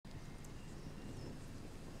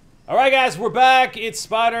Alright guys, we're back. It's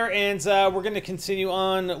Spider, and we're going to continue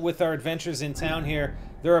on with our adventures in town here.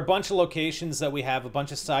 There are a bunch of locations that we have, a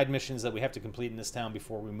bunch of side missions that we have to complete in this town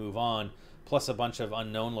before we move on, plus a bunch of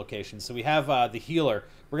unknown locations. So we have the Healer.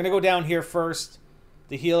 We're going to go down here first.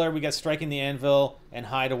 The Healer, we got Striking the Anvil and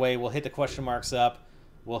Hideaway. We'll hit the question marks up.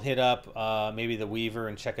 We'll hit up maybe the Weaver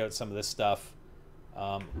and check out some of this stuff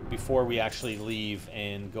before we actually leave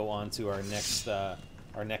and go on to our next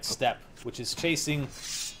step, which is chasing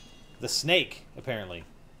the snake, apparently.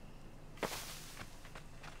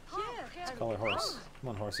 Let's call her Horse. Come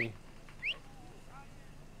on, horsey.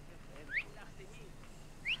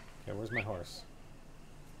 Okay, where's my horse?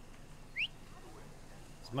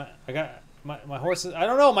 My horse is, I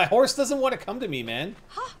don't know, my horse doesn't want to come to me, man.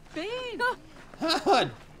 Hot babe.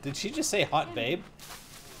 Did she just say hot babe?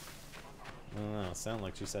 I don't know, it sounded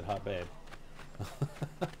like she said hot babe.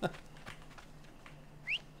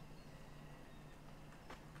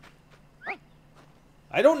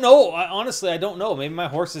 I don't know. Honestly, I don't know. Maybe my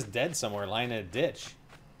horse is dead somewhere, lying in a ditch.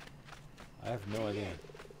 I have no idea.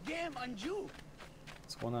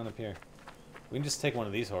 What's going on up here? We can just take one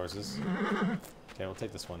of these horses. Okay, we'll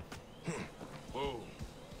take this one.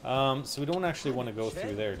 So we don't actually want to go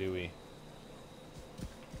through there, do we?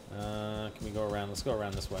 Can we go around? Let's go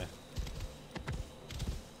around this way.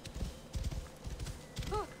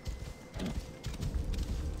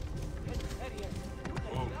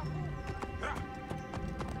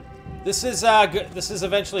 This is good. This is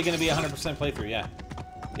eventually going to be a 100% playthrough. Yeah,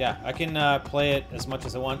 yeah. I can play it as much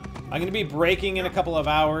as I want. I'm going to be breaking in a couple of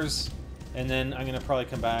hours, and then I'm going to probably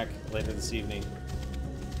come back later this evening.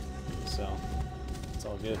 So it's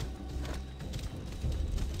all good.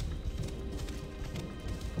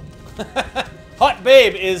 Hot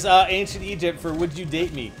babe is ancient Egypt for "Would you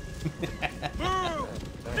date me?"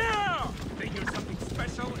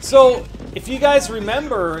 So if you guys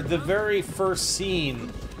remember the very first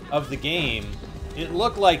scene of the game, it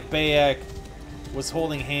looked like Bayek was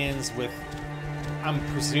holding hands with, I'm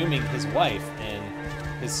presuming, his wife and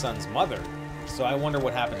his son's mother. So I wonder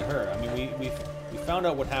what happened to her. I mean, we found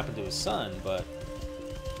out what happened to his son, but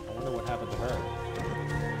I wonder what happened to her.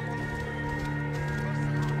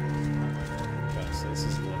 Okay, so this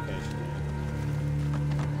is the location.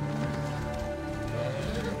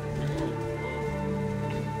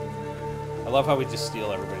 I love how we just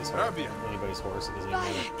steal everybody's horse. Anybody's horse, it doesn't even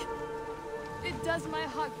matter. It does my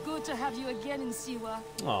heart good to have you again in Siwa.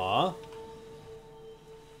 Aww.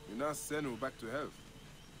 You now send her back to health.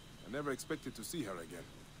 I never expected to see her again.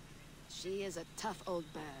 She is a tough old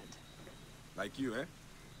bird. Like you, eh?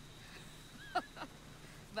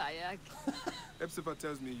 Bayek. Epsifa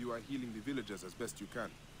tells me you are healing the villagers as best you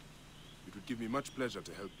can. It would give me much pleasure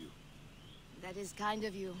to help you. That is kind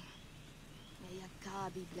of you. May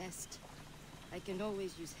Yakar be blessed. I can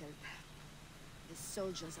always use help. The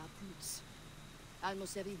soldiers are brutes.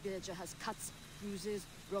 Almost every villager has cuts, bruises,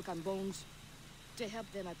 broken bones. To help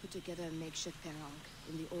them, I put together a makeshift perang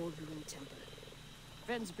in the old ruined temple.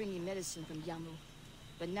 Friends bring me medicine from Yamu,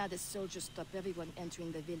 but now the soldiers stop everyone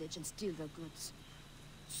entering the village and steal their goods.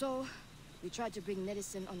 So, we tried to bring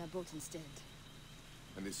medicine on a boat instead.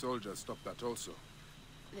 And the soldiers stopped that also.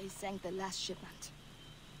 They sank the last shipment.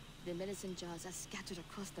 The medicine jars are scattered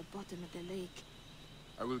across the bottom of the lake.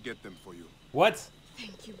 I will get them for you. What?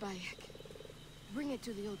 Thank you, Bayek. Bring it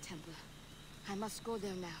to the old temple. I must go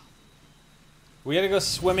there now. We gotta go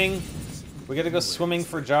swimming. We gotta go swimming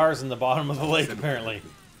for jars in the bottom of the lake, apparently.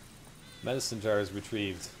 Medicine jars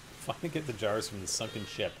retrieved. Finally get the jars from the sunken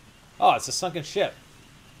ship. Oh, it's a sunken ship.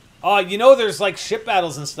 Oh, you know there's like ship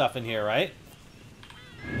battles and stuff in here, right?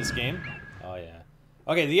 In this game? Oh, yeah.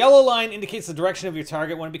 Okay, the yellow line indicates the direction of your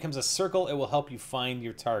target. When it becomes a circle, it will help you find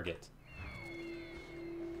your target.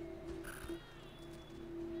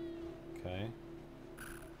 Okay.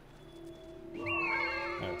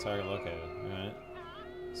 Alright, target located. Alright.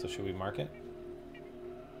 So should we mark it?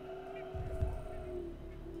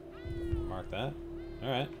 Mark that.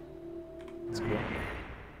 Alright. That's cool.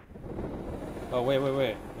 Oh, wait.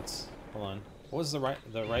 Hold on. What was the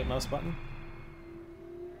right mouse button?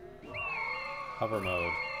 Hover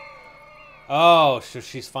mode. Oh, so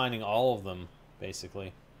she's finding all of them,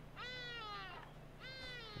 basically.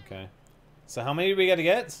 Okay. So how many do we gotta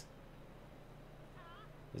get?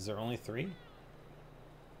 Is there only 3?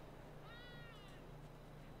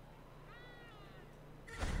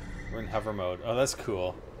 We're in hover mode. Oh, that's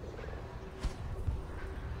cool.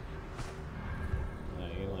 No,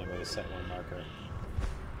 you can only really set one marker.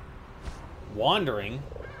 Wandering?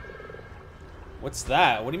 What's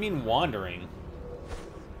that? What do you mean wandering?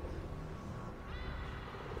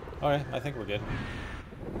 Okay, I think we're good.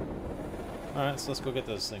 Alright, so let's go get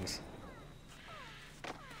those things.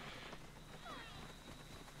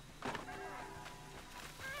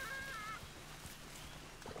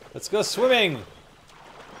 Let's go swimming!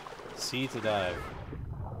 C to dive.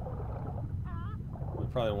 We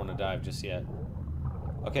probably don't want to dive just yet.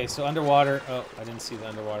 Okay, so underwater. Oh, I didn't see the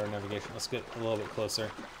underwater navigation. Let's get a little bit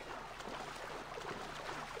closer.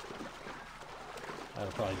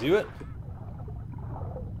 That'll probably do it.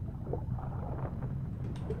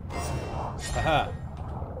 Haha.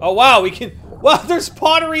 Oh, wow, we can... Wow, there's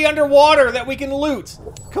pottery underwater that we can loot!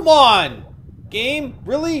 Come on! Game?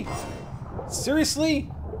 Really?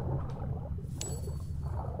 Seriously?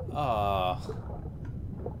 Are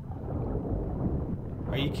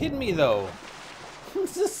you kidding me, though?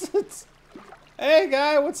 Hey,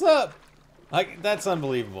 guy, what's up? Like, that's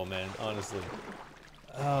unbelievable, man, honestly.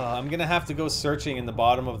 I'm gonna have to go searching in the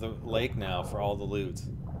bottom of the lake now for all the loot.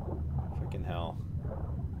 Freaking hell.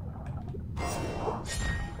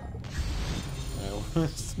 Alright,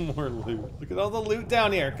 some more loot. Look at all the loot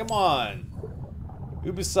down here, come on!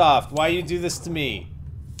 Ubisoft, why you do this to me?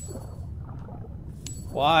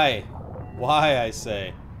 Why? Why, I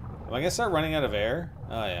say? Am I gonna start running out of air?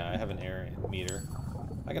 Oh yeah, I have an air meter.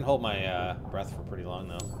 I can hold my breath for pretty long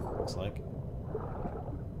though, looks like.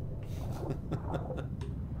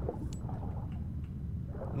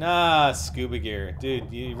 Nah, scuba gear.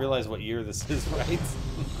 Dude, you realize what year this is, right?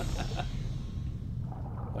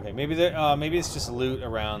 Okay, maybe maybe it's just loot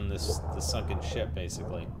around the sunken ship,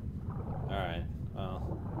 basically. Alright,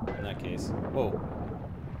 well, in that case. Whoa.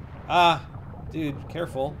 Ah! Dude,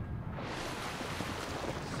 careful.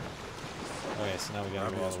 Okay, so now we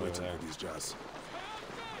gotta go all the way over there.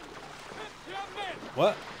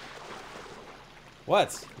 What?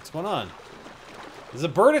 What? What's going on? There's a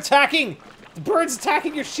bird attacking! The bird's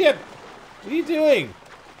attacking your ship! What are you doing?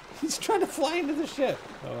 He's trying to fly into the ship.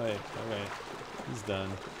 Oh wait, okay. He's done.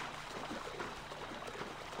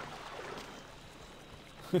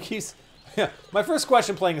 Who keeps... Yeah, my first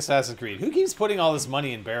question playing Assassin's Creed. Who keeps putting all this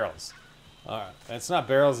money in barrels? Alright, it's not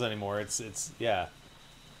barrels anymore. It's yeah.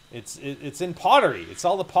 It's in pottery. It's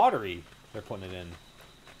all the pottery they're putting it in.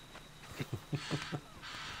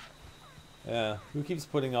 Yeah, who keeps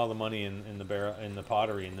putting all the money in the barrel in the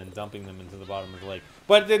pottery and then dumping them into the bottom of the lake?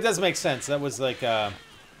 But it does make sense. That was like it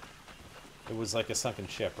was like a sunken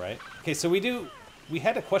ship, right? Okay, so we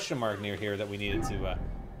had a question mark near here that we needed to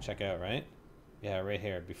check out, right? Yeah, right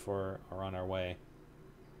here before we're on our way.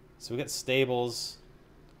 So we got stables.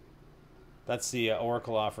 That's the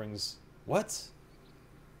Oracle offerings. What?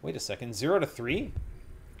 Wait a second. 0 to 3?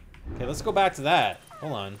 Okay, let's go back to that.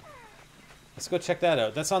 Hold on. Let's go check that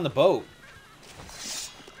out. That's on the boat.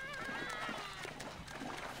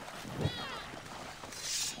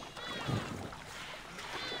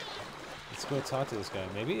 Let's go talk to this guy.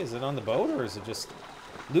 Maybe? Is it on the boat or is it just...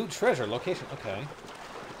 Loot treasure. Location. Okay.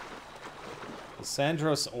 The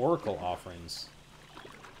Sandros Oracle offerings.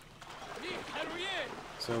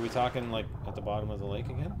 So are we talking, like, at the bottom of the lake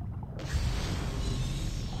again?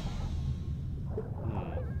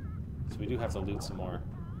 So we do have to loot some more.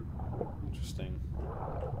 Interesting.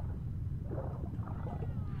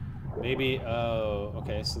 Maybe, oh,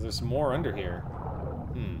 okay, so there's more under here.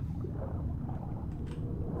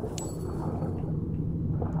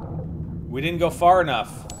 We didn't go far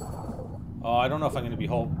enough. Oh, I don't know if I'm going to be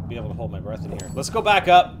able to hold my breath in here. Let's go back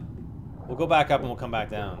up. We'll go back up and we'll come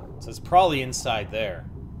back down. So it's probably inside there,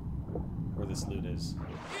 where this loot is.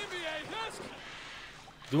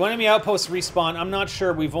 Do enemy outposts respawn? I'm not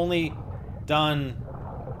sure. We've only done,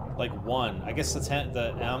 like, one. I guess the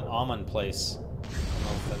Amon place. I don't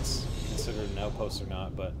know if that's considered an outpost or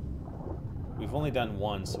not, but we've only done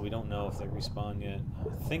one, so we don't know if they respawn yet.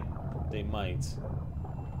 I think they might.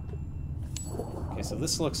 Okay, so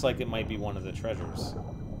this looks like it might be one of the treasures.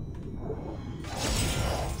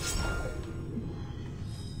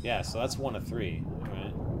 Yeah, so that's 1 of 3,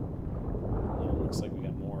 right? Oh, looks like we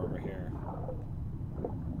got more over here.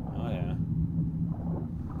 Oh, yeah.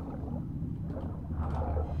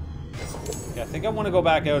 Okay, I think I want to go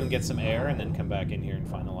back out and get some air and then come back in here and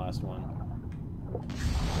find the last one.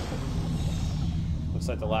 Looks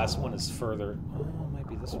like the last one is further... Oh, it might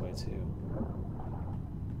be this way, too.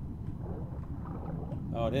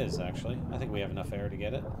 Oh, it is, actually. I think we have enough air to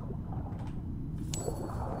get it.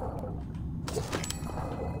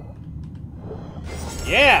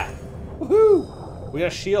 Yeah! Woohoo! We got a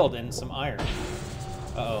shield and some iron.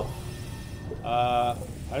 Uh-oh. How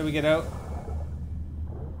do we get out?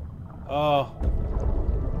 Oh.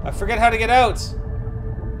 I forget how to get out!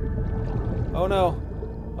 Oh no.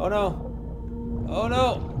 Oh no. Oh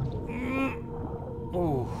no!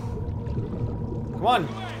 Ooh. Come on!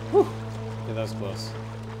 Whew. Okay, that was close.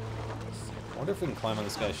 I wonder if we can climb on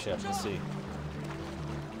this guy's ship. Let's see.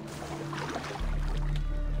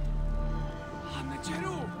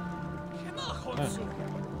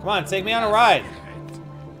 Come on, take me on a ride.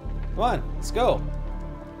 Come on, let's go.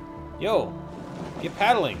 Yo, get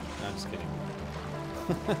paddling. No, I'm just kidding.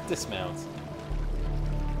 Dismount.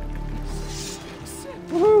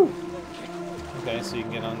 Woohoo! Okay, so you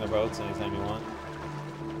can get on the boats anytime you want.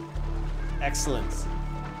 Excellent.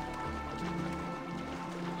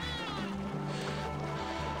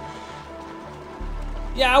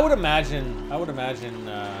 Yeah, I would imagine. Oh, wait,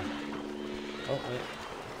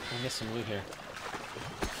 I missed some loot here.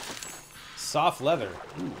 Soft leather.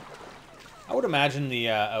 Ooh. I would imagine the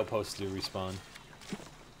outposts do respawn.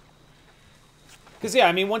 Because, yeah,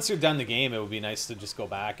 I mean, once you're done the game, it would be nice to just go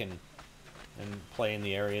back and play in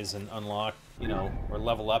the areas and unlock, you know, or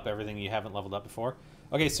level up everything you haven't leveled up before.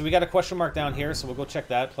 Okay, so we got a question mark down here, so we'll go check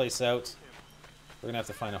that place out. We're going to have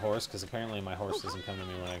to find a horse, because apparently my horse doesn't come to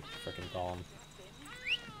me when I frickin' call him.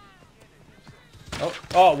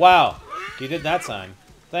 Oh, wow. You did that sign.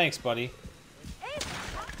 Thanks, buddy.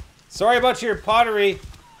 Sorry about your pottery.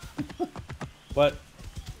 But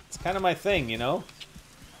it's kind of my thing, you know?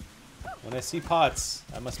 When I see pots,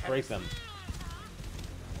 I must break them.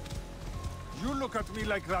 You look at me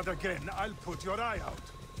like that again, I'll put your eye out.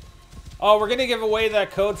 Oh, we're going to give away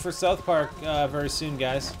that code for South Park very soon,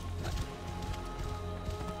 guys.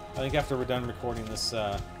 I think after we're done recording this,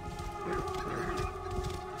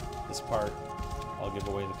 this part, I'll give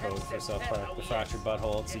away the code for South Park, the Fractured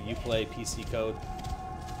Butthole. It's a Uplay PC code.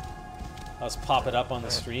 I'll just pop it up on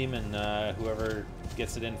the stream, and whoever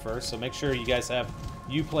gets it in first. So make sure you guys have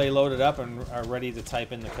Uplay loaded up and are ready to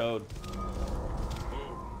type in the code.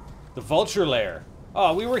 The Vulture Lair.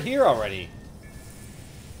 Oh, we were here already.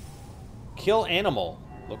 Kill animal.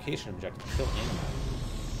 Location objective. Kill animal.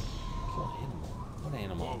 Kill animal. What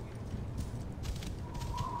animal?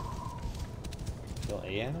 Kill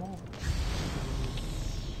a animal?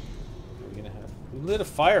 What are we gonna have? We lit a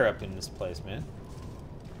fire up in this place, man.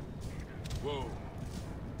 Whoa.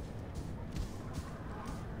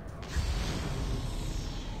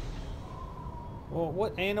 Well,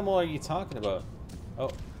 what animal are you talking about? Oh.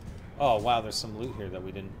 Oh, wow, there's some loot here that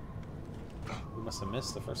we didn't... We must have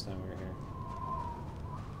missed the first time we were here.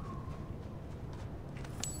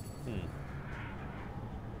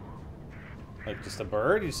 Like, just a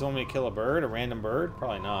bird? You just want me to kill a bird? A random bird?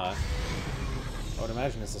 Probably not. I would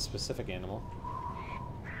imagine it's a specific animal.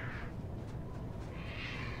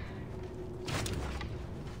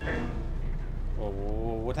 Whoa,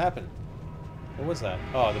 what happened? What was that?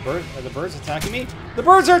 Oh, the bird? Are the birds attacking me? The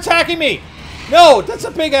birds are attacking me! No! That's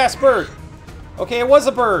a big-ass bird! Okay, it was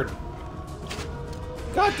a bird.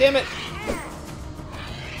 God damn it!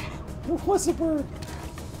 It was a bird.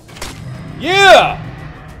 Yeah!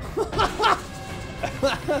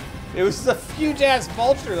 It was a huge-ass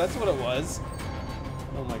vulture, that's what it was.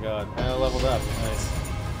 Oh my god. I leveled up. Nice.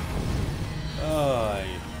 Oh,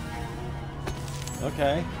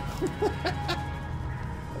 okay.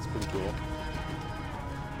 That's pretty cool.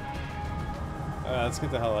 Let's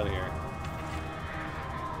get the hell out of here.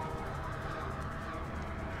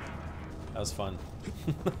 That was fun.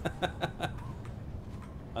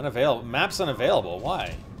 Unavailable. Map's unavailable.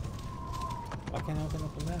 Why? Why can't I open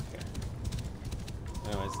up the map here?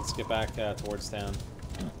 Anyways, let's get back towards town.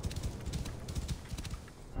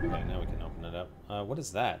 Okay, now we can open it up. What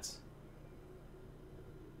is that?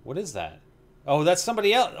 What is that? Oh, that's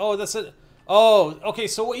somebody else. Oh, that's it. Oh, okay,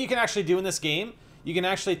 so what you can actually do in this game, you can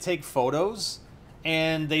actually take photos,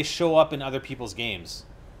 and they show up in other people's games.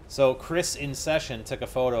 So Chris in session took a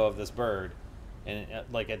photo of this bird, and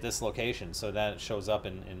like at this location, so that shows up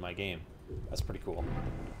in my game. That's pretty cool.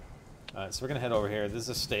 Alright, so we're gonna head over here. This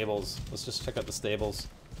is stables. Let's just check out the stables.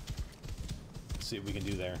 See what we can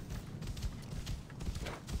do there.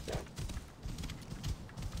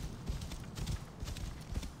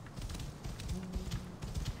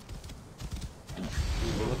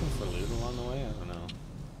 We're looking for loot along the way? I don't know.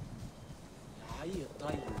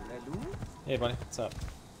 Hey buddy, what's up?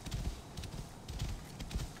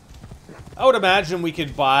 I would imagine we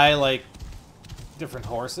could buy like different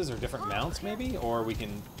horses or different mounts maybe, or we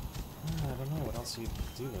can... I don't know what else you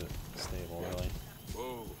do with a stable really.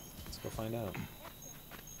 Whoa. Let's go find out.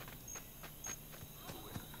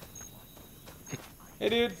 Hey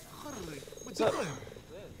dude! What's up?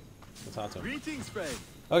 Let's talk to him. Greetings, friend.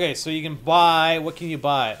 Okay, so you can buy... What can you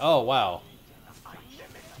buy? Oh, wow.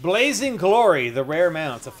 Blazing Glory, the rare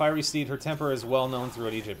mount. A fiery steed. Her temper is well known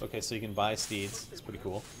throughout Egypt. Okay, so you can buy steeds. It's pretty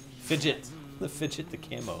cool. Fidget. The Fidget, the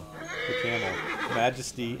camo. The camel.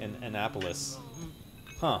 Majesty and Annapolis.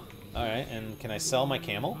 Huh. Alright, and can I sell my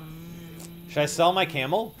camel? Should I sell my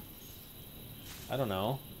camel? I don't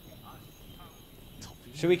know.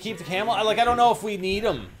 Should we keep the camel? I don't know if we need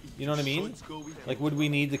him. You know what I mean? Like, would we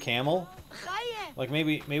need the camel? Like,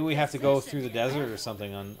 maybe we have to go through the desert or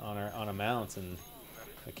something on a mount, and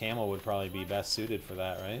the camel would probably be best suited for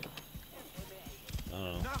that, right? I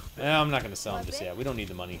don't know. I'm not going to sell him just yet. We don't need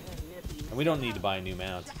the money. And we don't need to buy a new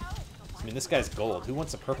mount. I mean, this guy's gold. Who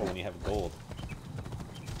wants a purple when you have gold?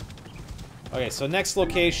 Okay, so next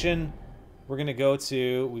location we're going to go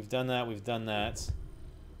to, we've done that,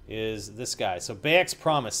 is this guy. So Bayek's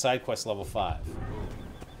Promise, side quest level 5.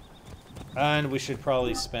 And we should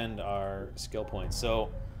probably spend our skill points. So,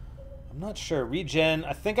 I'm not sure. Regen,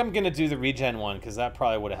 I think I'm going to do the regen one, because that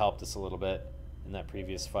probably would have helped us a little bit in that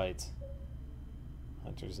previous fight.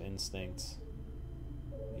 Hunter's Instinct.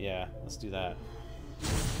 Yeah, let's do that.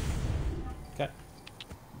 Okay.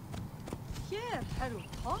 Here, Haru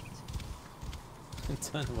Hot.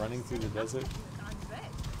 Done running through the desert.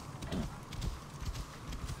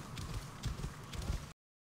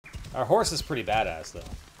 Our horse is pretty badass, though.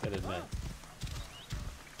 Gotta admit.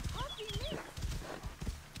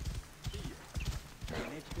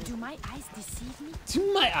 Do my eyes deceive me?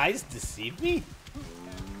 Do my eyes deceive me?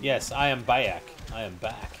 Yes, I am Bayek. I am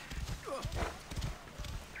back.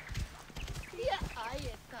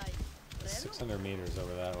 600 meters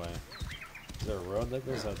over that way. Is there a road that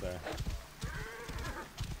goes out there?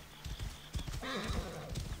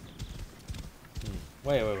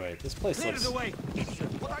 Wait. This place looks...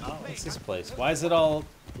 What's this place? Why is it all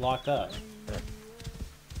locked up?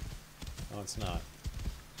 Oh, it's not.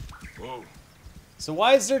 Whoa. So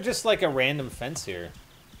why is there just like a random fence here?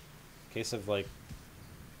 In case of like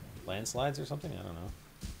landslides or something? I don't know.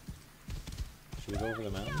 Should we go over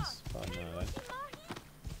the mountains? Probably not, right?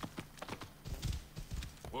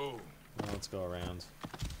 Whoa. Well, let's go around.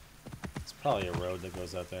 It's probably a road that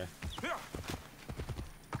goes out there.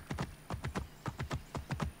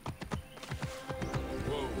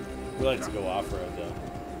 We like to go off-road, though.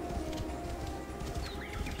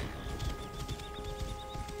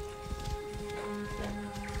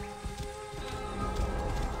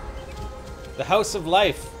 The House of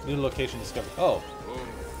Life. New location discovered. Oh.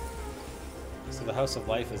 So the House of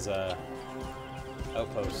Life is a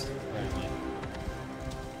outpost, apparently.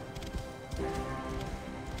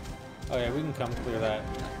 Oh yeah, we can come clear that.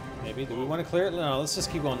 Maybe. Do we want to clear it? No, let's just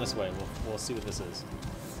keep going this way. We'll see what this is.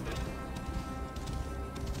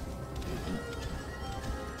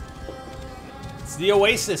 It's the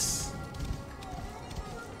Oasis.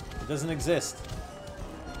 It doesn't exist.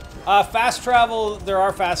 Fast travel. There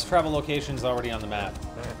are fast travel locations already on the map.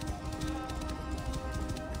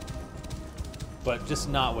 But just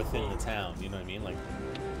not within the town, you know what I mean? Like,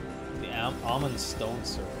 the Almond Stone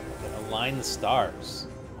Circle. Okay, align the stars.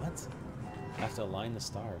 What? I have to align the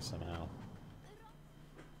stars somehow.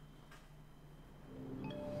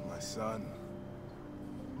 My son,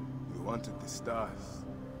 you wanted the stars.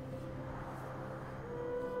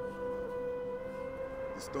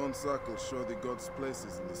 The stone circles show the gods'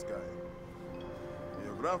 places in the sky.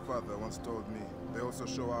 Your grandfather once told me they also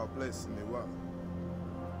show our place in the world.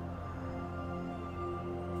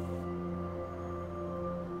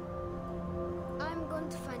 I'm going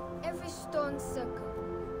to find every stone circle,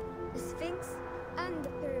 the Sphinx, and the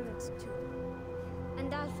pyramids too.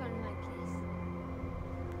 And I'll find my place.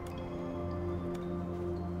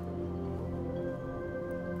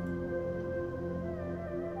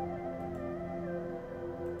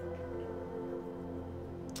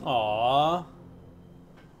 Aww.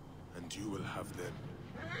 And you will have them.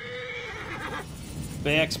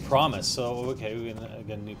 Bayek's Promise. So, okay, we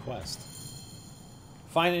get a new quest.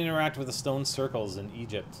 Find and interact with the stone circles in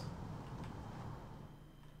Egypt.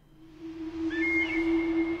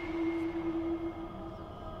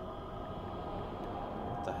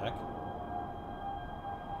 What the heck?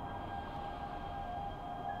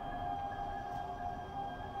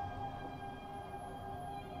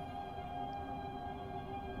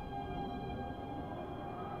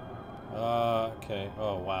 Okay.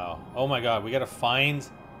 Oh, wow. Oh my god, we gotta find...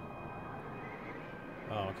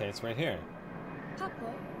 Oh, okay, it's right here. Papa,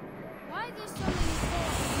 why are there so many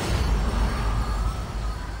stairs?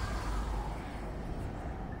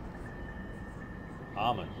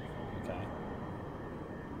 Almond. Okay.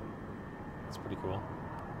 That's pretty cool.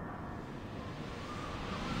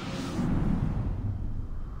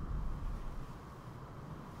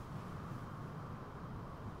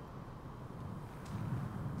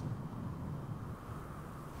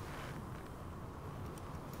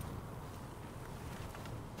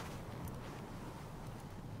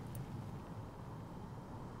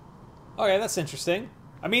 Okay, that's interesting.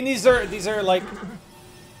 I mean, these are like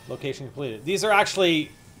location completed. These are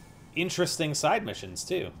actually interesting side missions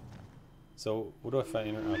too. So what do I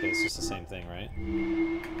find? Okay, it's just the same thing, right?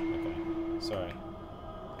 Okay, sorry.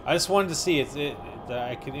 I just wanted to see that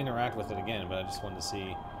I could interact with it again, but I just wanted to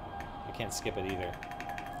see. I can't skip it either.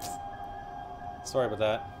 Sorry about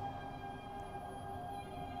that.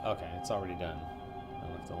 Okay, it's already done. I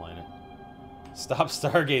don't have to line it. Stop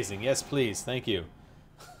stargazing. Yes, please. Thank you.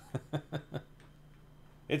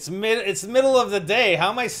 It's middle of the day. How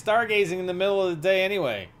am I stargazing in the middle of the day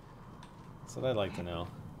anyway? That's what I'd like to know.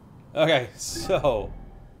 Okay, so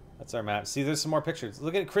that's our map. See, there's some more pictures.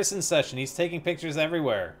 Look at Chris in session. He's taking pictures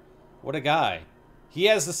everywhere. What a guy. He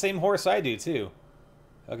has the same horse I do too.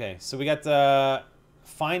 Okay, so we got the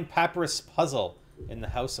find papyrus puzzle in the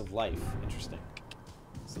House of Life. Interesting.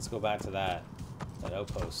 So let's go back to that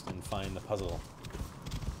outpost and find the puzzle.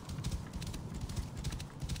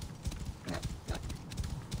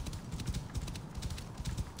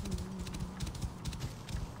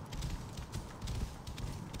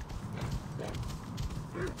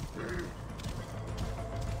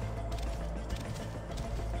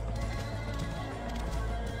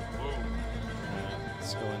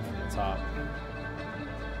 Let's go in from the top.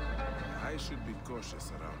 I should be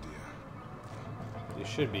cautious around here. You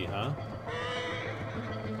should be, huh?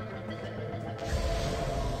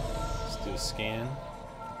 Let's do a scan.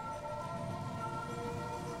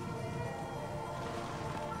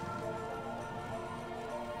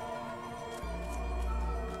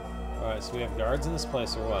 Alright, so we have guards in this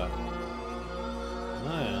place or what?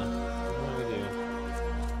 Oh yeah. What do we do?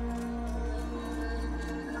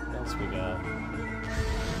 What else we got?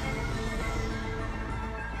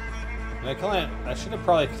 I should have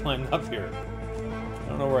probably climbed up here. I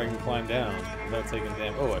don't know where I can climb down without taking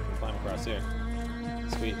damage. Oh, I can climb across here.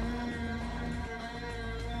 Sweet.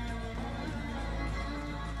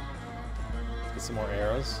 Get some more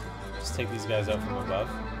arrows. Just take these guys out from above.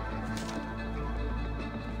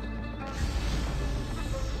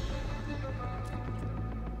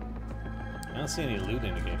 I don't see any loot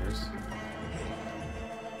indicators.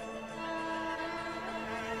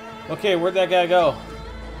 Okay, where'd that guy go?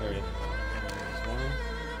 There he is. There's one.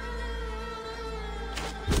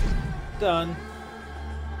 Done.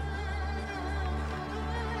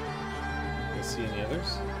 You see any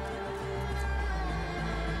others?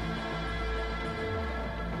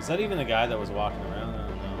 Is that even the guy that was walking around? I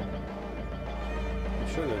don't know. I'm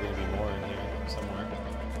sure there are going to be more in here somewhere.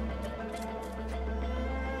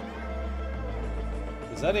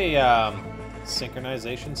 Is that a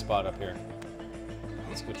synchronization spot up here?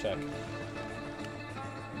 Let's go check.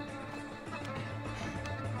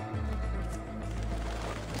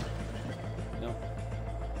 No.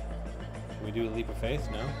 Can we do a leap of faith?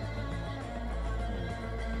 No.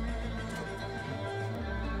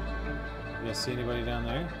 You guys see anybody down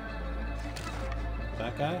there?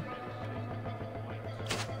 That guy?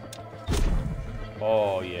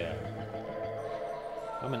 Oh yeah.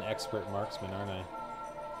 I'm an expert marksman, aren't I?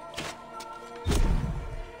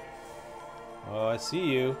 Oh, I see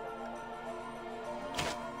you.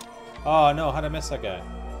 Oh no, how'd I miss that guy?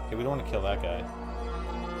 Okay, we don't want to kill that guy.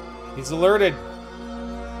 He's alerted.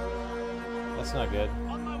 That's not good.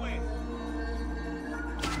 On my way.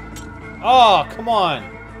 Oh, come on.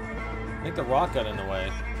 I think the rock got in the way.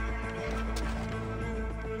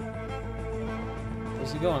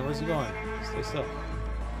 Where's he going? Where's he going? Stay still.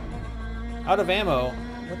 Out of ammo?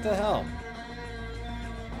 What the hell?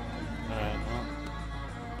 Alright, well,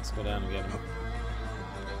 let's go down and get him.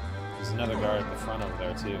 There's another guard at the front over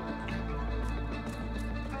there, too.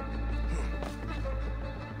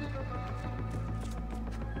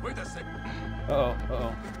 Wait a sec. Uh-oh,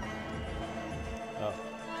 uh-oh. Oh.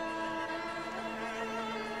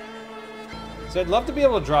 So I'd love to be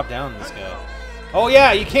able to drop down this guy. Oh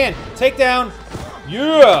yeah, you can! Take down!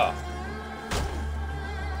 Yeah!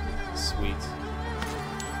 Sweet.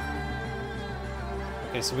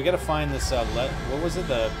 Okay, so we gotta find this, what was it?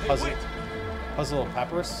 The puzzle? Puzzle of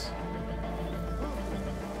Papyrus?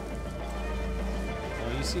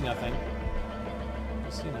 No, you see nothing.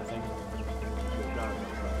 You see nothing.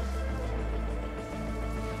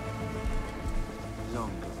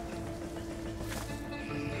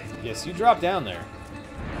 Yes, you drop down there.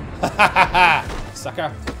 Ha ha ha ha!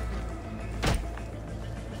 Sucker!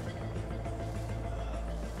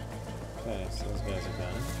 Okay, so those guys are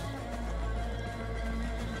done.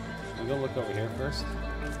 Should we go look over here first?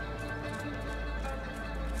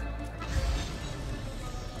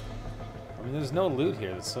 I mean, there's no loot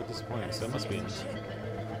here. That's so disappointing. So it must be in this.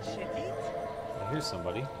 I hear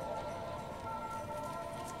somebody.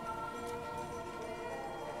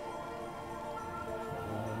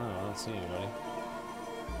 see anybody.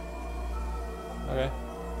 Okay.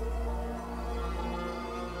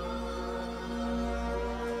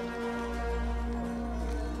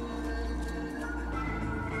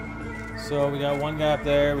 So we got one guy up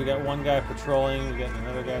there, we got one guy patrolling, we got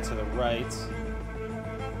another guy to the right.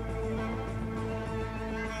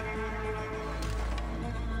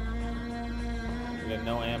 We got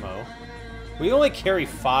no ammo. We only carry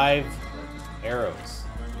 5 arrows.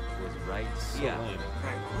 Was right. So Yeah. lame.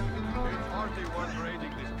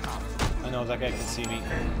 I know, that guy can see me.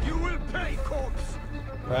 You will pay, corpse.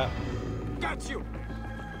 Crap. Got you.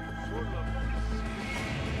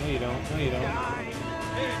 No, you don't. No, you don't.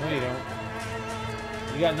 No, you don't.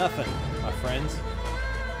 You got nothing, my friends.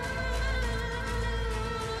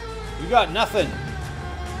 You got nothing.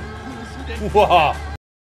 Whoa.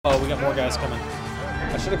 Oh, we got more guys coming.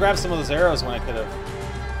 I should have grabbed some of those arrows when I could have.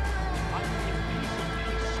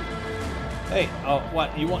 Hey, oh,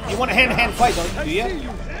 what? You want a hand-to-hand fight, don't you? Do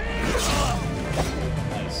you?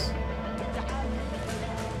 Nice.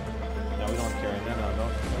 No, we don't carry. No,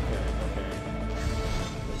 don't carry. Don't carry.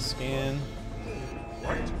 Let's scan.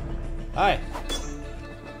 Hi.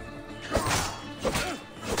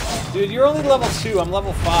 Dude, you're only level 2. I'm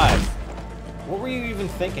level 5. What were you even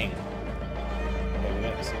thinking? Okay, we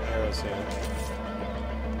got some arrows here.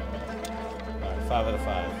 Alright, 5 out of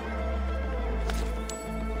 5.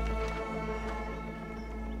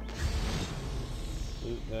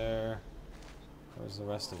 Loot there. Where's the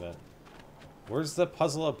rest of it? Where's the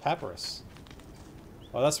puzzle of papyrus?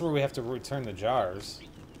 Oh, that's where we have to return the jars.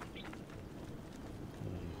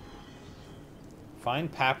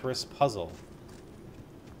 Find papyrus puzzle.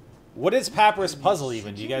 What is papyrus puzzle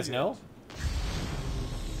even? Do you guys know?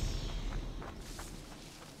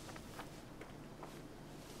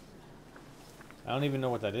 I don't even know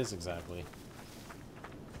what that is exactly.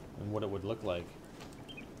 And what it would look like.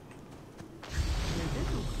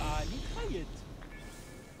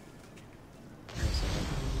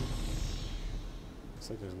 Looks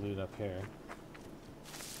like there's loot up here.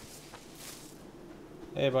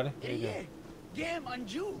 Hey buddy, how you doing?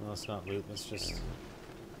 No, it's not loot, that's just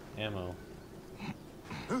ammo.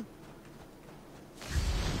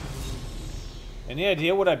 Any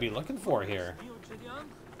idea what I'd be looking for here?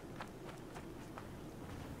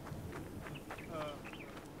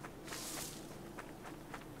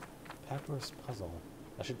 Papyrus puzzle.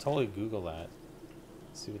 I should totally Google that.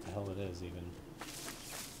 See what the hell it is even.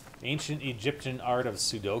 Ancient Egyptian art of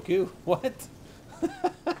Sudoku? What?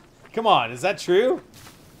 Come on, is that true?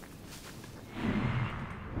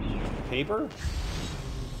 Paper?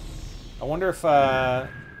 I wonder if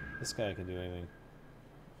this guy can do anything.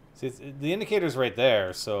 See, the indicator's right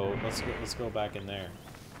there, so let's go back in there.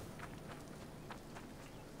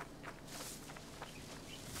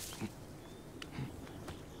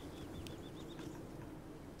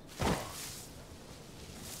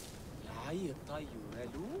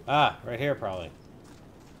 Ah, right here probably.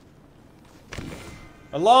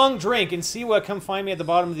 A long drink, and Siwa, come find me at the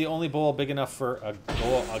bottom of the only bowl big enough for a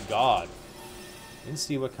god. In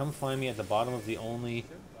Siwa, come find me at the bottom of the only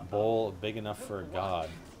bowl big enough for a god.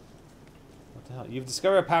 What the hell? You've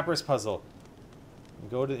discovered a papyrus puzzle.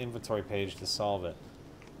 Go to the inventory page to solve it.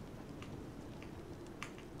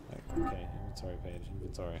 Okay, inventory page,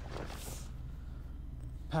 inventory.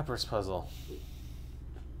 Papyrus puzzle.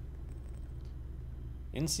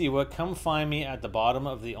 In Siwa, come find me at the bottom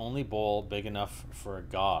of the only bowl big enough for a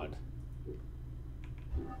god.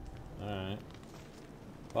 Alright.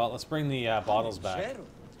 Well, let's bring the bottles back.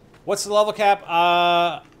 What's the level cap?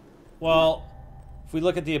 Well, if we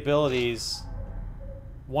look at the abilities,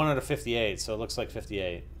 1 out of 58, so it looks like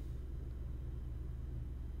 58.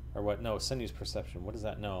 Or what? No, Cindy's perception. What does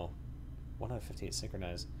that know? 1 out of 58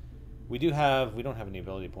 synchronized. We don't have any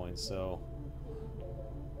ability points, so...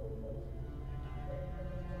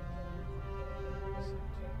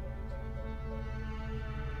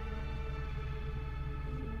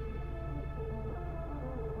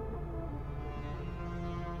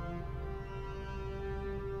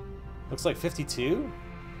 Looks like 52?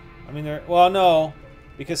 I mean, well, no,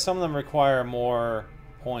 because some of them require more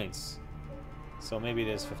points. So maybe it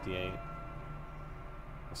is 58.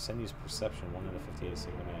 Cindy's perception, 1 out of 58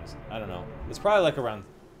 synchronized. I don't know. It's probably like around...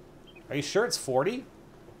 Are you sure it's 40?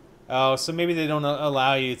 Oh, so maybe they don't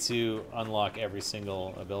allow you to unlock every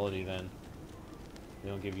single ability then. They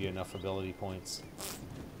don't give you enough ability points.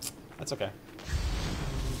 That's okay.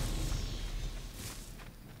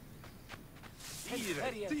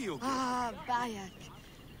 Ah, Bayek.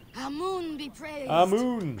 Amun be praised.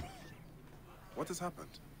 Amun! What has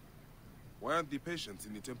happened? Why aren't the patients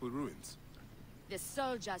in the temple ruins? The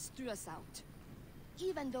soldiers threw us out.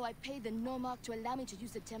 even though I paid the Nomarch to allow me to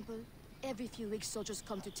use the temple, every few weeks soldiers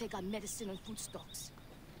come to take our medicine and food stocks.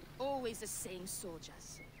 Always the same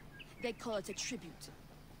soldiers. They call it a tribute.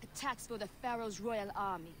 A tax for the Pharaoh's royal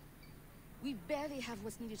army. We barely have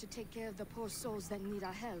what's needed to take care of the poor souls that need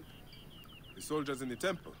our help. The soldiers in the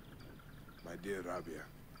temple? My dear Rabia,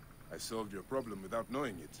 I solved your problem without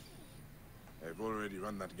knowing it. I've already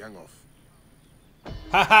run that gang off.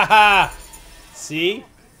 Ha ha ha! See?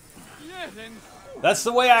 That's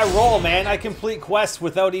the way I roll, man. I complete quests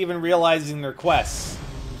without even realizing they're quests.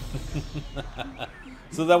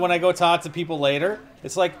 So that when I go talk to people later,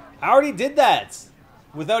 it's like, I already did that!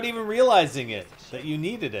 Without even realizing it, that you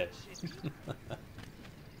needed it.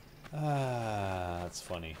 Ah, that's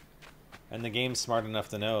funny. And the game's smart enough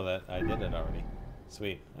to know that I did it already.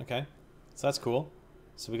 Sweet. Okay. So that's cool.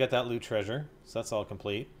 So we got that loot treasure. So that's all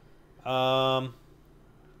complete.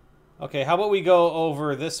 Okay, how about we go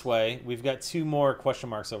over this way? We've got 2 more question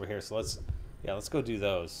marks over here, so let's go do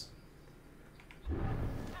those.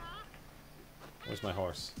 Where's my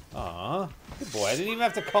horse? Aw, good boy. I didn't even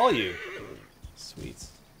have to call you. Sweet.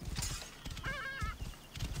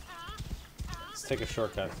 Let's take a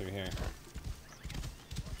shortcut through here.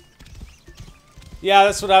 Yeah,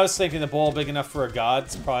 that's what I was thinking. The bowl big enough for a god.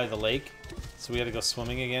 It's probably the lake. So we had to go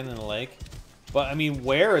swimming again in the lake. But, I mean,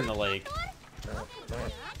 where in the lake?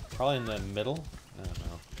 Probably in the middle? I don't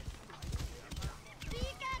know.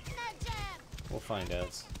 We'll find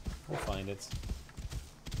out. We'll find it.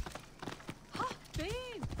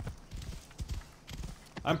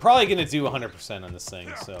 I'm probably going to do 100% on this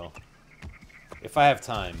thing, so... If I have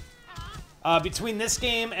time. Between this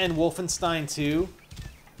game and Wolfenstein 2...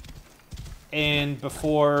 And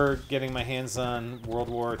before getting my hands on World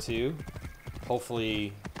War II...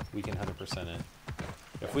 Hopefully, we can 100% it.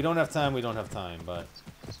 If we don't have time, we don't have time, but...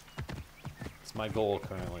 It's my goal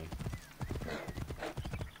currently.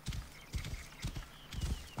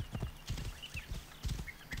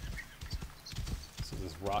 So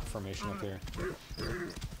there's rock formation up here.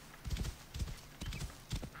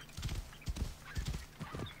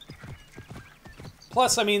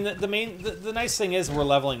 Plus, I mean, the nice thing is we're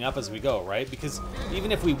leveling up as we go, right? Because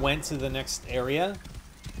even if we went to the next area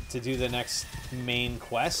to do the next main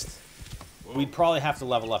quest, we'd probably have to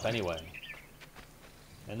level up anyway.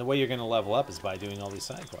 And the way you're going to level up is by doing all these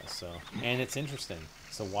side quests, so... And it's interesting,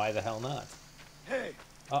 so why the hell not? Hey!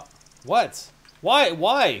 What? Why?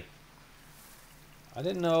 Why? I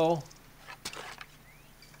didn't know...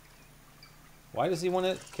 Why does he want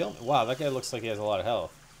to kill me? Wow, that guy looks like he has a lot of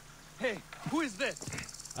health. Hey, who is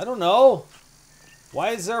this? I don't know.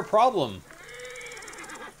 Why is there a problem?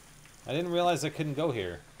 I didn't realize I couldn't go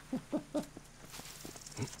here.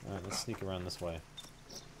 Alright, let's sneak around this way.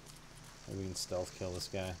 Maybe we can stealth kill this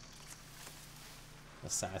guy.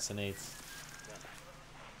 Assassinate.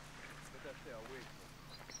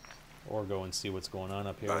 Or go and see what's going on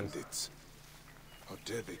up here. Bandits. How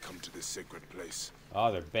dare they come to this sacred place?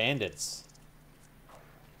 Oh, they're bandits.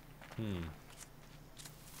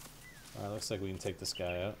 Alright, looks like we can take this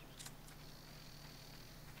guy out.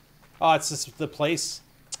 Oh, it's just the place.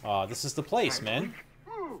 Oh, this is the place, man.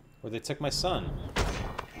 Where they took my son.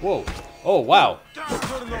 Whoa. Oh, wow.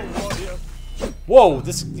 Whoa,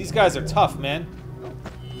 these guys are tough, man.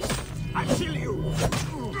 I kill you.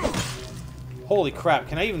 Holy crap,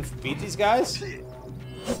 can I even beat these guys?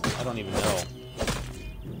 I don't even know.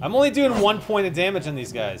 I'm only doing 1 point of damage on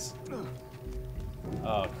these guys.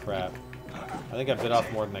 Oh, crap. I think I bit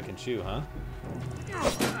off more than I can chew, huh?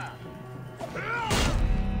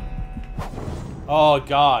 Oh,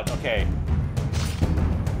 God. Okay.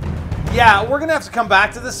 Yeah, we're gonna have to come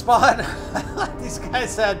back to this spot. These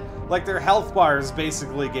guys had, like, their health bars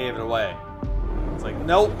basically gave it away. It's like,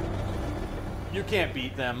 nope. You can't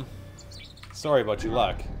beat them. Sorry about your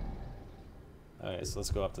luck. Alright, so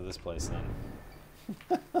let's go up to this place then.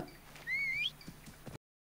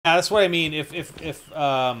 Yeah, that's what I mean. If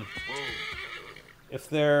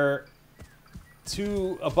they're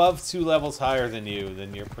above 2 levels higher than you,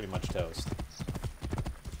 then you're pretty much toast.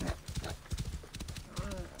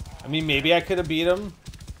 I mean, maybe I could have beat them,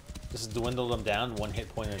 just dwindled them down 1 hit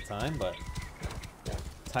point at a time, but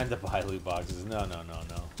time to buy loot boxes. No, no, no,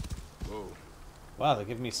 no. Whoa. Wow, they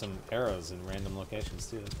give me some arrows in random locations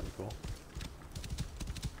too. That's pretty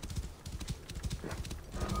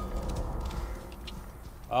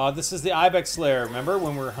cool. This is the Ibex Lair. Remember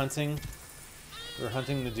when we were hunting? We were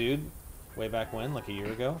hunting the dude way back when, like a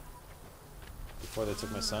year ago, before they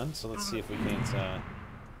took my son. So let's see if we can't.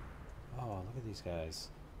 Oh, look at these guys.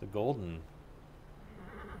 The golden.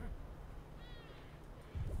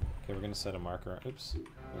 Okay, we're gonna set a marker. Oops. I'm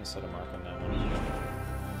gonna set a mark on that one.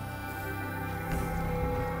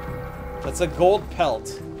 That's a gold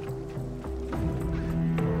pelt. Or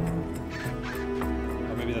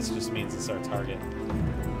maybe that just means it's our target.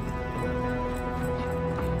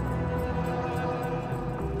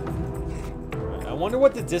 I wonder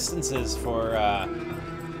what the distance is for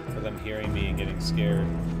them hearing me and getting scared.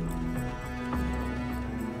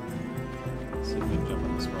 Let's see if we can jump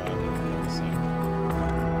on this rock and kill this thing.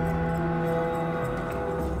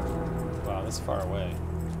 Wow, that's far away.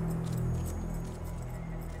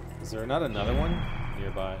 Is there not another one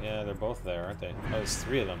nearby? Yeah, they're both there, aren't they? Oh, there's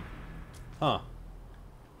 3 of them. Huh.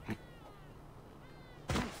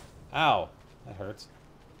 Ow. That hurts.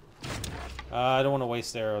 I don't want to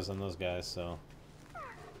waste arrows on those guys, so...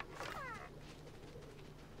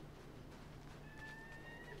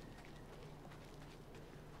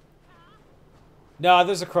 No,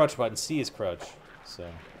 there's a crouch button. C is crouch. So.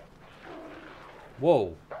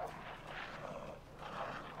 Whoa.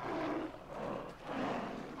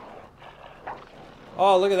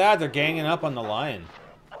 Oh, look at that. They're ganging up on the lion.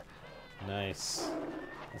 Nice.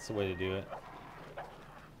 That's the way to do it.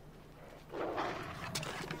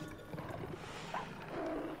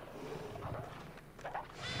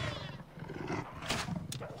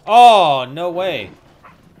 Oh, no way.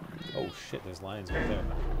 Oh, shit. There's lions right there.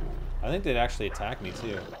 I think they'd actually attack me,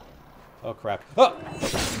 too. Oh, crap. Oh!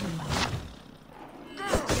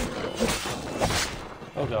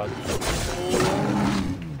 Oh, God.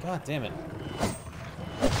 God damn it.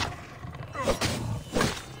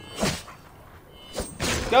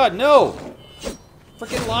 God, no!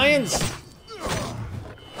 Frickin' lions!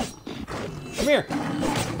 Come here!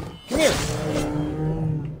 Come here!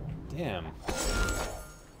 Damn.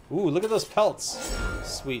 Ooh, look at those pelts.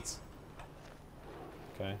 Sweet.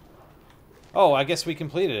 Okay. Oh, I guess we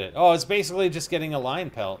completed it. Oh, it's basically just getting a lion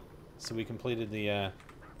pelt. So we completed the,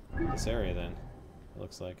 this area then. It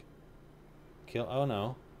looks like. Kill, oh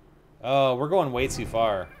no. Oh, we're going way too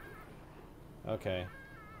far. Okay.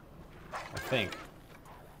 I think.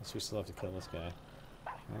 Guess we still have to kill this guy.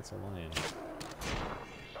 That's a lion.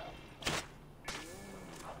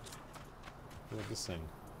 Look at this thing.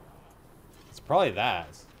 It's probably that.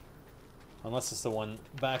 Unless it's the one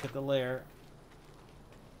back at the lair.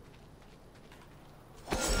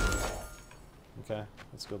 Okay,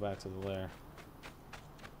 let's go back to the lair.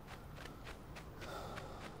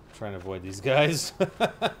 Trying to avoid these guys.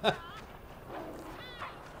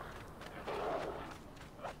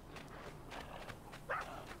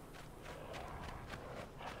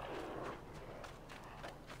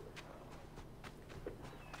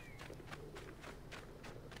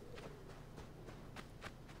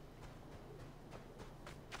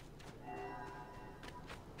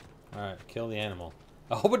 Alright, kill the animal.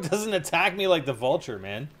 I hope it doesn't attack me like the vulture,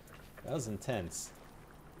 man. That was intense.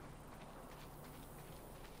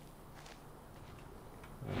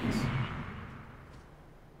 Right.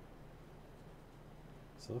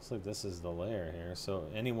 So it looks like this is the lair here. So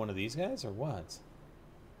any one of these guys or what?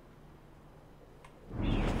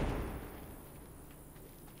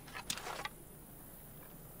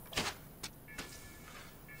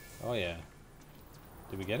 Oh yeah.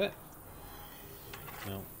 Did we get it?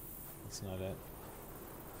 No, that's not it.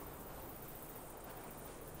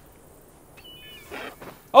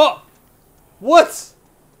 Oh! What?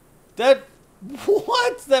 That...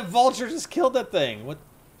 What? That vulture just killed that thing. What?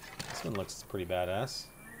 This one looks pretty badass.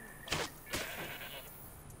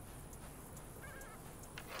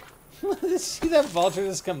 Did you see that vulture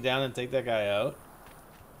just come down and take that guy out?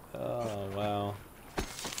 Oh, wow.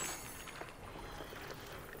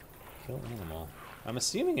 Kill animal. I'm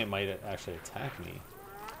assuming it might actually attack me.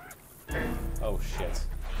 Oh, shit.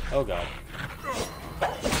 Oh, God.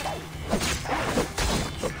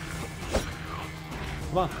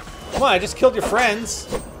 Come on. Come on, I just killed your friends.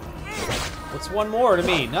 What's one more to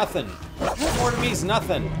me? Nothing. One more to me is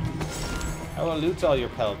nothing. I will loot all your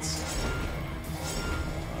pelts.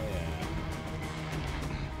 Oh, yeah.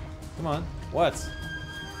 Come on. What?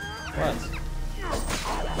 What?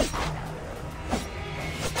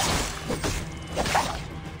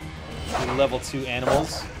 You level 2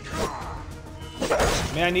 animals.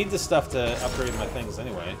 I mean, I need this stuff to upgrade my things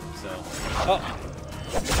anyway, so... Oh!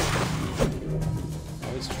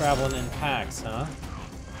 Always traveling in packs, huh?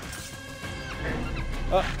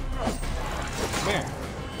 Oh! Come here!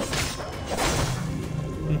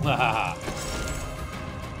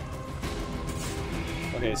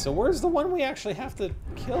 Okay, so where's the one we actually have to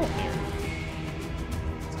kill here?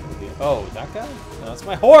 It's gonna be... Oh, that guy? No, that's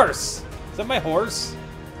my horse! Is that my horse?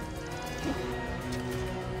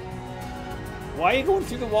 Why are you going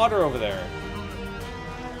through the water over there?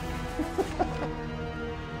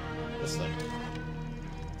 This thing.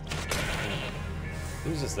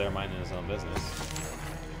 Who's just there minding his own business?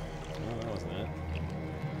 Oh, that wasn't it.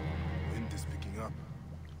 Wind is picking up.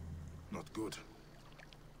 Not good.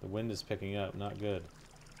 The wind is picking up, not good.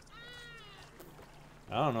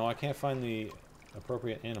 I don't know, I can't find the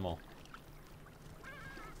appropriate animal.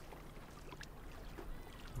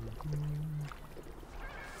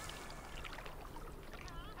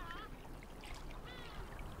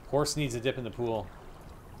 Horse needs a dip in the pool.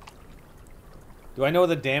 Do I know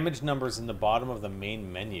the damage numbers in the bottom of the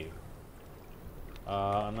main menu?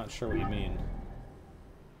 I'm not sure what you mean.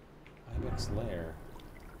 Ibex Lair.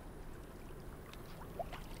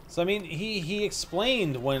 So I mean, he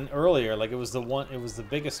explained when earlier, like it was the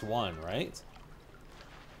biggest one, right?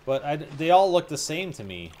 But they all look the same to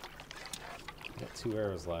me. Got 2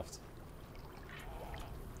 arrows left.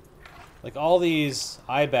 Like all these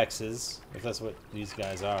ibexes, if that's what these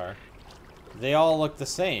guys are, they all look the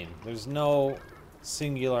same. There's no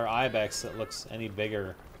singular ibex that looks any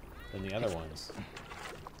bigger than the other ones.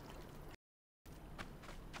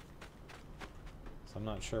 So I'm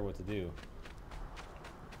not sure what to do.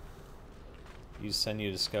 Use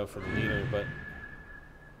Senyu to scout for the leader, but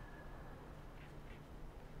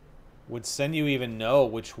would Senyu even know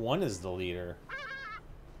which one is the leader?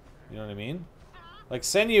 You know what I mean? Like,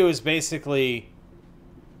 Senyu is basically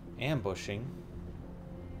ambushing.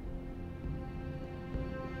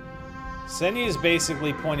 Senyu is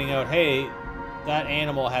basically pointing out, hey, that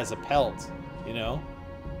animal has a pelt, you know?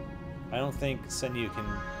 I don't think Senyu can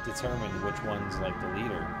determine which one's, like, the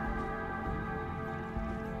leader.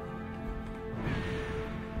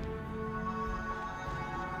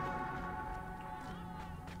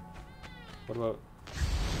 What about...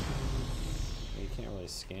 You can't really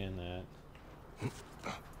scan that.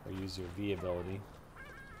 Or use your V ability.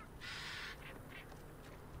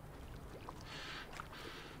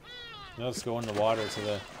 No, let's go in the water to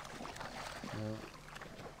the...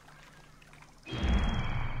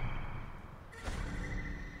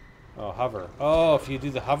 Oh, hover. Oh, if you do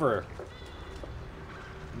the hover.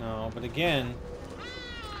 No, but again...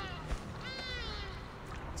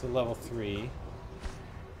 It's a level 3.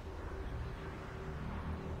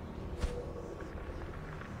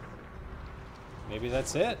 Maybe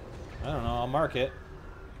that's it. I don't know. I'll mark it.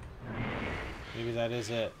 Maybe that is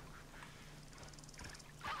it.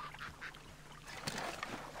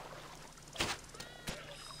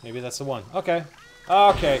 Maybe that's the one. Okay.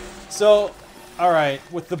 Okay. So, all right.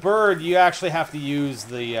 With the bird, you actually have to use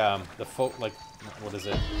the like, what is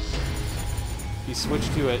it? If you switch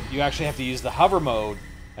to it, you actually have to use the hover mode,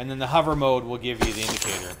 and then the hover mode will give you the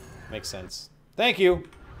indicator. Makes sense. Thank you.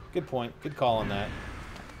 Good point. Good call on that.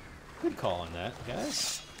 Good call on that,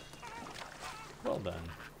 guys. Well done.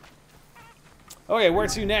 Okay, where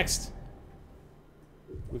to next?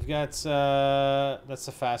 We've got, that's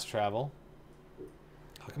the fast travel.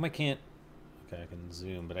 How come I can't... Okay, I can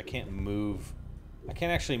zoom, but I can't move... I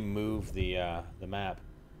can't actually move the map.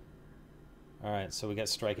 Alright, so we got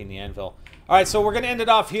striking the anvil. Alright, so we're going to end it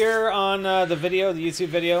off here on the video, the YouTube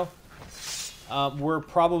video. We're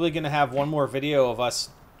probably going to have one more video of us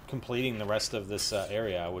completing the rest of this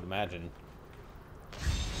area, I would imagine.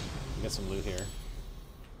 We got some loot here.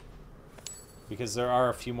 Because there are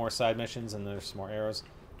a few more side missions and there's some more arrows.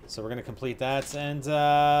 So we're going to complete that and,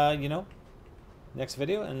 you know, next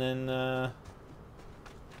video. And then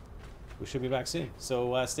we should be back soon.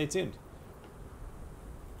 So stay tuned.